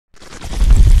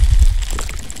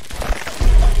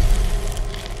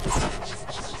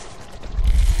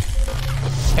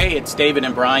Hey, it's David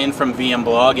and Brian from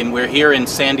VMblog, and we're here in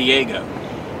San Diego.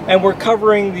 And we're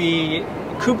covering the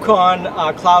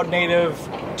KubeCon Cloud-Native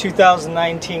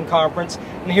 2019 conference,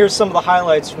 and here's some of the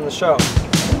highlights from the show.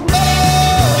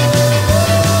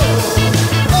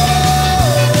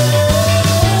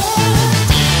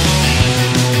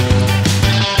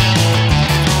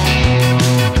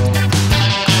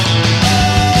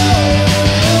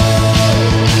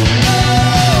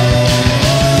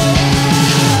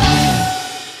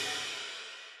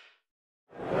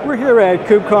 We're here at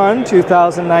KubeCon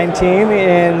 2019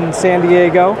 in San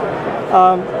Diego,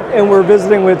 and we're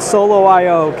visiting with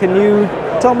Soloio. Can you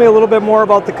tell me a little bit more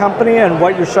about the company and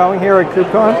what you're showing here at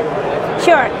KubeCon?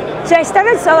 Sure. So I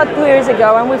started Solo 2 years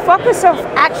ago, and we focus on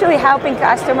actually helping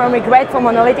customers migrate from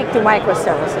monolithic to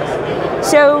microservices.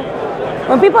 So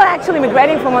when people are actually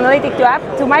migrating from monolithic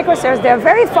to microservices, they're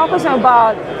very focused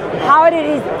about how it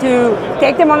is to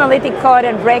take the monolithic code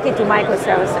and break it to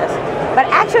microservices. But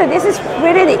actually, this is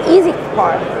really the easy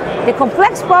part. The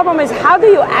complex problem is how do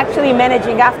you actually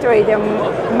managing after it the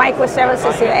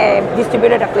microservices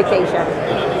distributed application.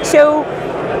 So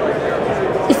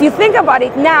if you think about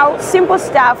it now, simple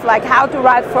stuff like how to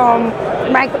write from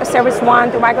microservice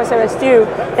 1 to microservice 2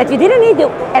 that you didn't need to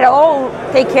at all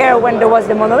take care of when there was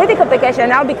the monolithic application,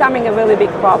 now becoming a really big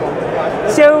problem.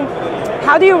 So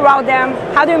how do you route them?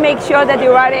 How do you make sure that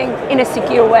you're routing in a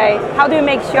secure way? How do you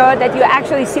make sure that you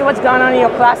actually see what's going on in your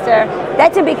cluster?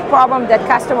 That's a big problem that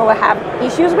customers will have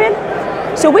issues with.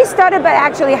 So we started by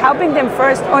actually helping them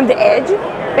first on the edge,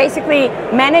 basically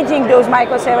managing those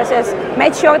microservices,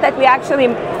 made sure that we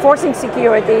actually forcing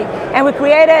security, and we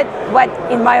created what,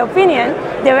 in my opinion,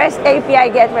 the REST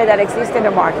API gateway that exists in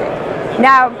the market.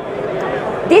 Now,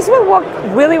 this will work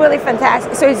really, really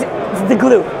fantastic. So it's the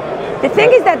Gloo. The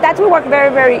thing is that will work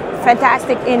very, very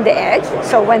fantastic in the edge,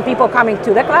 so when people coming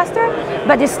to the cluster,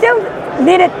 but you still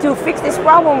needed to fix this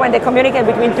problem when they communicate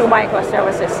between two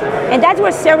microservices. And that's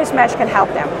where Service Mesh can help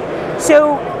them.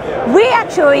 So we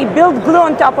actually build Gloo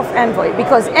on top of Envoy,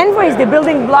 because Envoy is the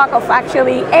building block of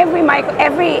actually every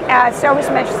Service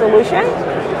Mesh solution.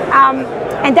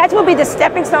 And that will be the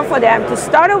stepping stone for them to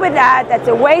start with that. That's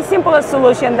a way simpler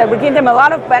solution that will give them a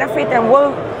lot of benefit and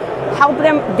will help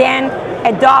them then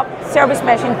adopt Service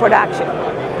Mesh in production.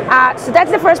 So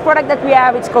that's the first product that we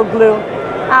have. It's called Gloo.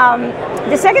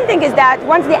 The second thing is that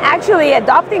once they're actually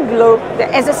adopting Gloo,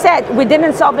 as I said, we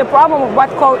didn't solve the problem of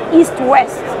what's called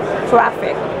east-west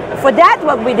traffic. For that,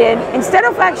 what we did, instead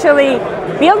of actually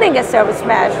building a Service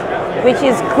Mesh, which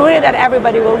is clear that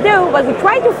everybody will do, what we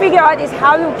try to figure out is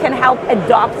how you can help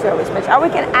adopt Service Mesh, how we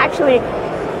can actually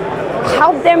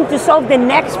help them to solve the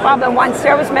next problem once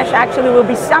Service Mesh actually will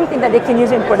be something that they can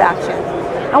use in production.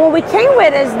 And what we came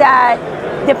with is that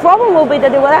the problem will be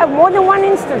that they will have more than one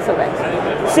instance of it.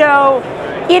 So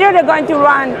either they're going to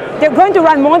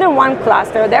run more than one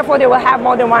cluster, therefore they will have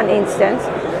more than one instance.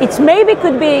 It maybe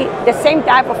could be the same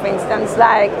type of instance,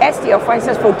 like Istio, for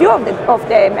instance, for two of the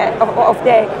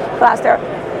cluster.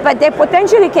 But they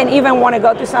potentially can even want to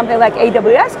go to something like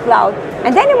AWS Cloud,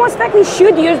 and then they most likely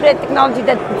should use the technology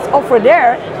that's offered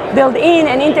there, build in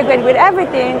and integrate with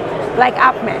everything like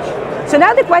AppMesh. So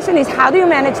now the question is, how do you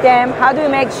manage them? How do you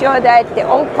make sure that they're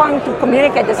all going to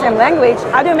communicate the same language?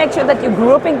 How do you make sure that you're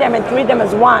grouping them and treat them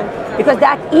as one? Because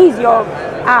that is your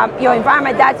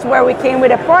environment. That's where we came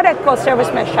with a product called Service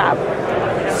Mesh Hub.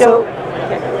 So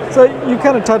you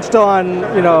kind of touched on,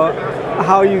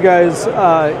 how you guys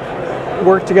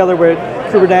work together with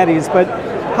Kubernetes, but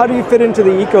how do you fit into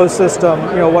the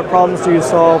ecosystem? What problems do you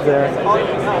solve there?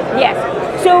 Yes.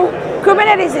 So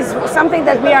Kubernetes is something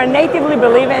that we are natively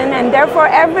believe in, and therefore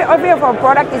every of our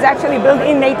product is actually built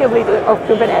in natively of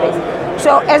Kubernetes.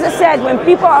 So as I said, when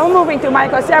people are moving to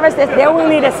microservices, they will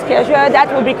need a scheduler.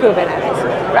 That will be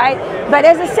Kubernetes, right? But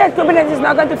as I said, Kubernetes is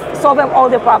not going to solve them all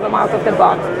the problem out of the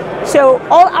box. So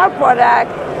all our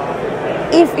product,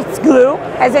 if it's Gloo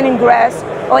as an ingress,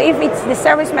 or if it's the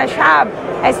Service Mesh Hub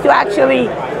as to actually,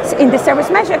 in the Service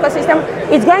Mesh ecosystem,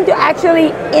 it's going to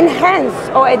actually enhance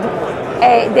or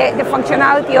the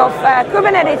functionality of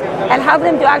Kubernetes and help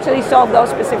them to actually solve those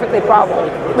specifically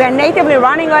problems. We are natively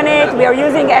running on it. We are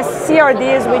using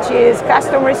CRDs, which is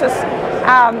custom resource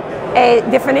a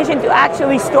definition to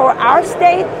actually store our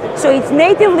state. So it's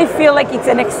natively feel like it's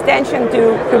an extension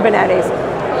to Kubernetes.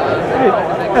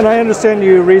 And I understand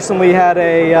you recently had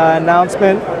a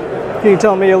announcement. Can you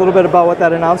tell me a little bit about what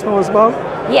that announcement was about?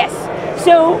 Yes.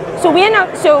 So we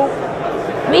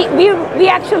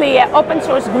actually open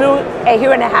sourced Gloo a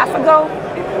year and a half ago,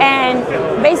 and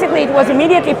basically it was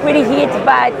immediately pretty hit.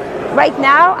 But right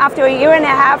now, after a year and a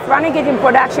half running it in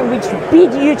production, which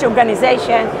big huge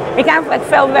organization, we kind of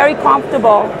felt very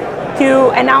comfortable to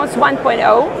announce 1.0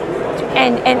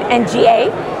 and GA.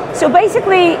 So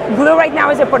basically, Gloo right now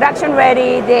is a production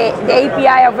ready. The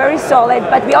API are very solid,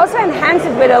 but we also enhance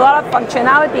it with a lot of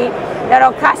functionality that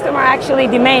our customer actually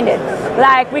demanded.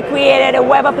 Like we created a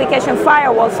web application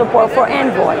firewall support for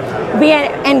Envoy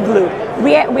and Gloo.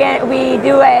 We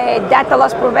do a data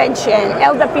loss prevention,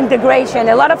 LDAP integration,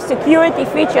 a lot of security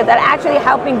features that are actually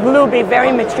helping Gloo be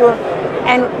very mature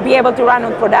and be able to run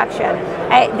on production.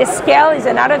 The scale is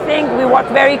another thing. We work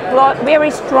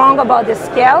very strong about the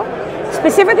scale.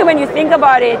 Specifically, when you think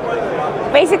about it,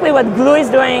 basically what Gloo is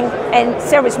doing and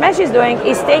Service Mesh is doing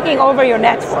is taking over your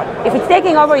network. If it's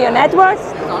taking over your network,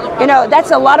 you know,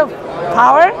 that's a lot of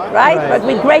power, right? But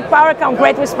with great power comes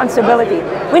great responsibility.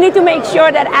 We need to make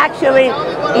sure that actually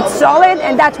it's solid,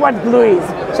 and that's what Gloo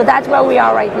is. So that's where we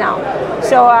are right now.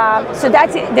 So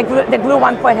that's the Gloo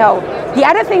 1.0. The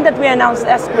other thing that we announced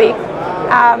last week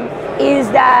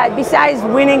is that besides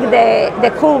winning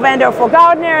the cool vendor for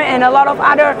Gartner and a lot of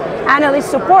other analyst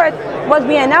support, what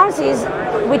we announced is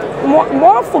with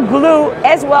more for Gloo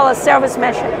as well as service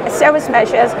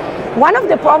meshes. One of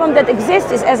the problems that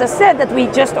exists is, as I said, that we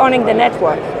just owning the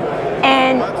network.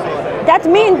 And that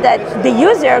means that the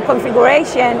user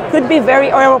configuration could be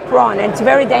very error prone, and it's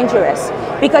very dangerous.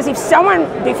 Because if someone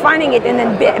defining it in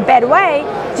a bad way,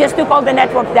 just took all the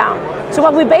network down. So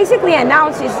what we basically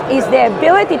announced is the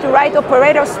ability to write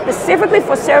operators specifically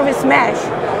for service mesh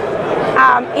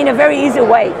in a very easy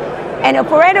way. An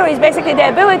operator is basically the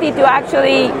ability to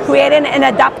actually create an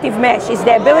adaptive mesh. It's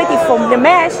the ability from the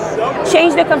mesh,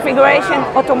 change the configuration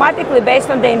automatically based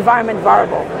on the environment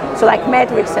variable. So like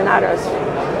metrics and others.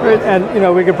 Great, and you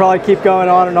know, we could probably keep going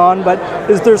on, but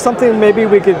is there something maybe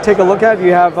we could take a look at?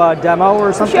 You have a demo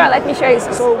or something? Sure, let me show you.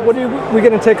 So what are we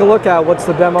going to take a look at? What's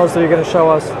the demos that you're going to show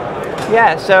us?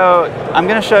 Yeah, so I'm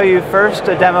going to show you first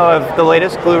a demo of the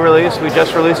latest Gloo release. We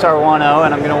just released our 1.0,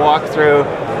 and I'm going to walk through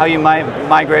how you might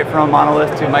migrate from a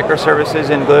monolith to microservices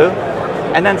in Gloo.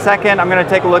 And then second, I'm going to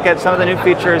take a look at some of the new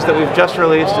features that we've just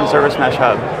released in Service Mesh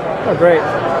Hub. Oh, great.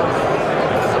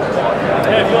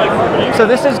 So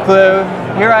this is Gloo.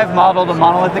 Here I've modeled a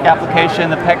monolithic application,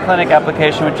 the Pet Clinic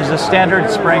application, which is a standard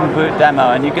Spring Boot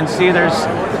demo. And you can see there's,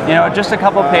 you know, just a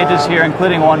couple pages here,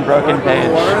 including one broken page.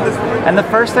 And the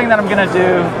first thing that I'm going to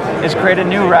do is create a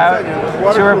new route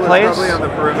to replace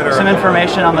some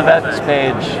information on the vets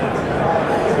page.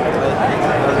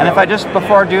 And if I just,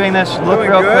 before doing this, look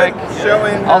real quick,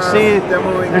 I'll see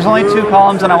there's only 2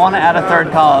 columns and I want to add a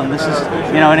 3rd column. This is,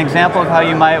 you know, an example of how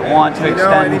you might want to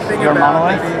extend your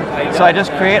monolith. So I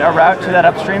just create a route to that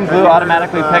upstream. Gloo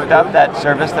automatically picked up that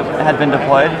service that had been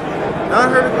deployed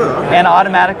and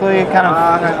automatically kind of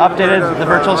updated the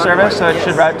virtual service, so it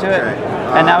should route to it.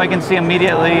 And now we can see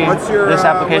immediately this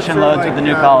application loads with the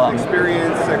new column.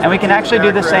 And we can actually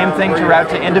do the same thing to route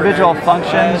to individual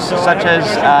functions, such as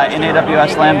in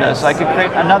AWS Lambda. So I could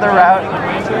create another route.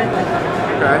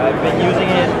 I've been using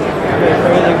it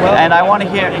really well. And I want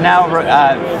to now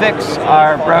fix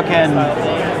our broken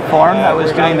form that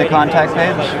was doing the contact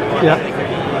page. Yep.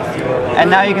 And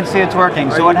now you can see it's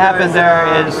working. So what happened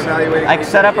there is I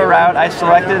set up a route, I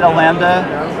selected a Lambda,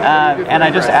 and I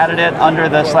just added it under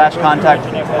the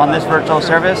 /contact on this virtual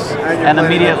service, and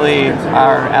immediately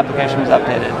our application was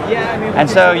updated. And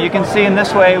so you can see in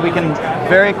this way we can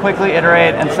very quickly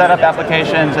iterate and set up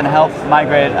applications and help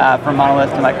migrate from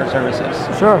monolith to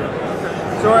microservices. Sure.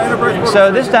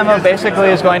 So this demo basically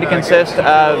is going to consist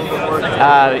of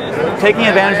taking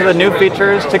advantage of the new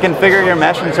features to configure your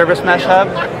mesh in Service Mesh Hub,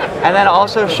 and then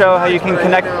also show how you can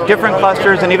connect different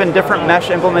clusters and even different mesh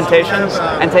implementations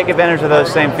and take advantage of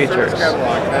those same features.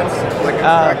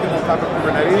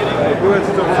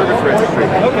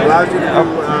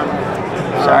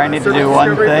 Sorry, I need to do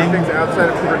one thing. Outside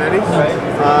of Kubernetes.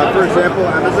 For example,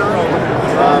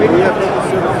 Amazon. We have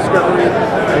service discovery.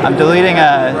 I'm deleting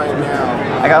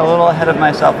I got a little ahead of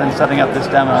myself in setting up this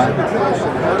demo.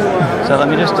 So let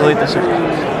me just delete this.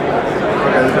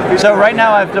 So right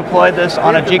now I've deployed this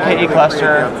on a GKE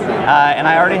cluster, and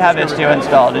I already have Istio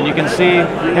installed. And you can see,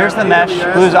 here's the mesh.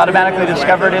 Gloo's automatically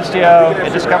discovered Istio.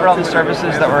 It discovered all the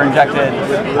services that were injected,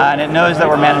 and it knows that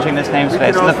we're managing this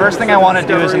namespace. And the first thing I want to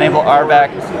do is enable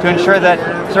RBAC to ensure that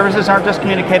services aren't just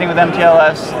communicating with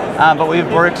MTLS, but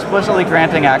we're explicitly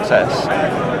granting access.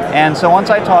 And so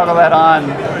once I toggle that on,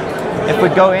 if we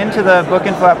go into the book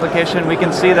info application, we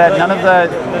can see that none of the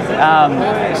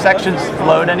sections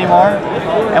load anymore,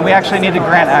 and we actually need to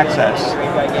grant access.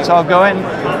 So I'll go in.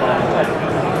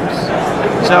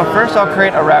 So first I'll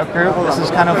create a route group. This is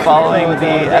kind of following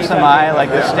the SMI, like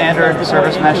the standard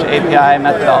service mesh API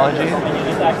methodology.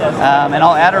 and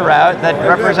I'll add a route that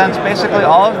represents basically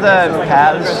all of the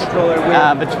paths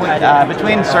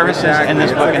between services in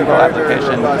this book and Go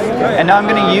application. And now I'm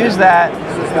going to use that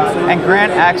and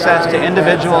grant access to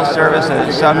individual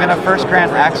services. So I'm going to first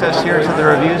grant access here to the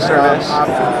review service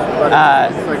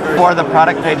for the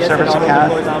product page service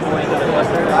account.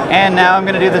 And now I'm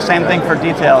going to do the same thing for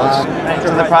details.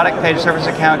 So the product page service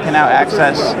account can now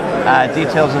access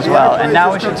details as well. And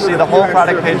now we should see the whole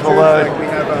product page will load.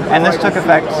 And this took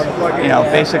effect,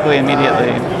 basically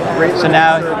immediately. So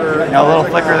now, a little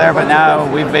flicker there, but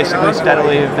now we've basically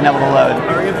steadily been able to load.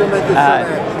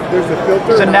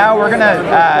 So now we're gonna,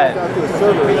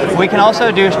 we can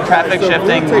also do traffic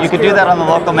shifting. You could do that on the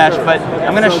local mesh, but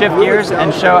I'm gonna shift gears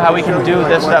and show how we can do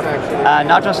this stuff,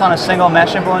 not just on a single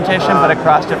mesh implementation, but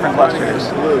across different clusters.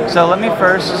 So let me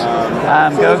first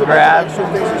go grab,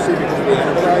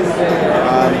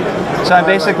 so I'm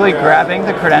basically grabbing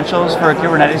the credentials for a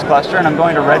Kubernetes cluster and I'm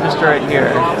going to register it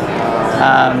here.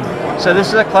 So this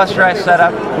is a cluster I set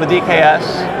up with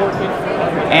EKS.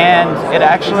 And it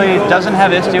actually doesn't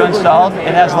have Istio installed,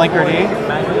 it has Linkerd,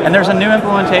 and there's a new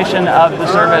implementation of the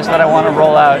service that I want to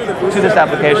roll out to this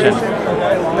application.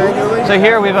 So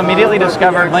here we've immediately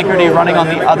discovered Linkerd running on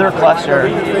the other cluster,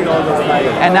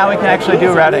 and now we can actually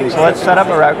do routing. So let's set up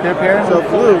a route group here. So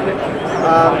Gloo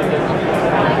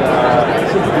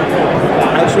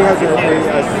actually has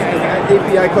an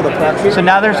API called a proxy. So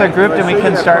now there's a group and we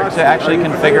can start to actually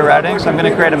configure routing. So I'm going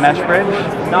to create a mesh bridge.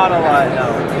 Not a lot, no.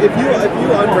 If you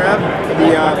unwrap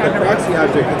the proxy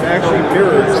object, it actually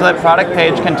mirrors. So that product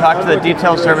page can talk to the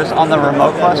detail service on the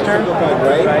remote cluster.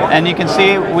 And you can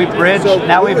see we bridge,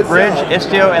 now we've bridged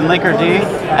Istio and Linkerd,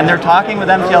 and they're talking with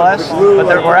MTLS,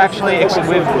 but we're actually,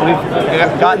 we've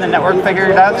gotten the network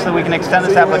figured out so we can extend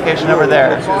this application over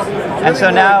there. And so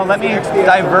now let me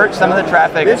divert some of the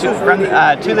traffic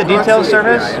to the details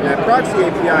service,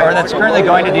 or that's currently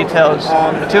going to details,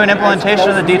 to an implementation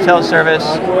of the details service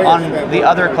on the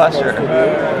other cluster.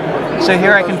 So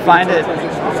here I can find it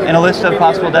in a list of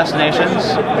possible destinations.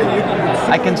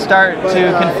 I can start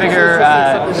to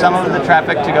configure some of the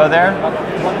traffic to go there.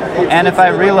 And if I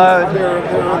reload,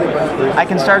 I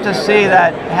can start to see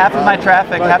that half of my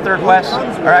traffic, half the requests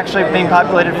are actually being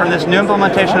populated from this new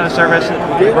implementation of the service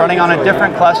running on a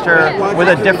different cluster with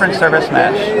a different service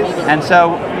mesh. And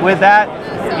so with that,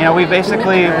 we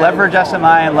basically leverage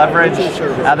SMI and leverage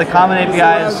the common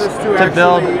APIs to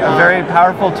build a very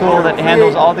powerful tool that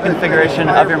handles all the configuration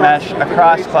of your mesh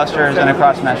across clusters and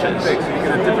across meshes.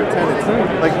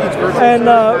 And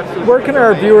where can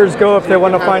our viewers go if they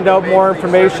want to find out more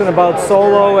information about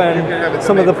Solo and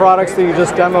some of the products that you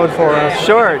just demoed for us?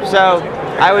 Sure. So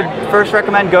I would first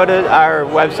recommend go to our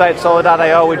website,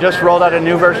 solo.io. We just rolled out a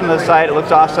new version of the site. It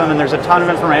looks awesome, and there's a ton of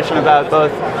information about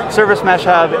both Service Mesh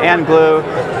Hub and Gloo,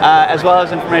 as well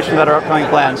as information about our upcoming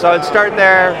plans. So I'd start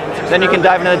there, then you can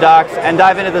dive into the docs and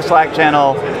dive into the Slack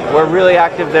channel. We're really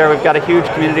active there. We've got a huge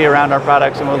community around our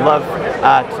products, and we'd love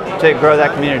to grow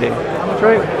that community.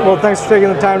 Great. Well, thanks for taking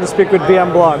the time to speak with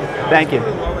VMblog. Thank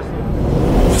you.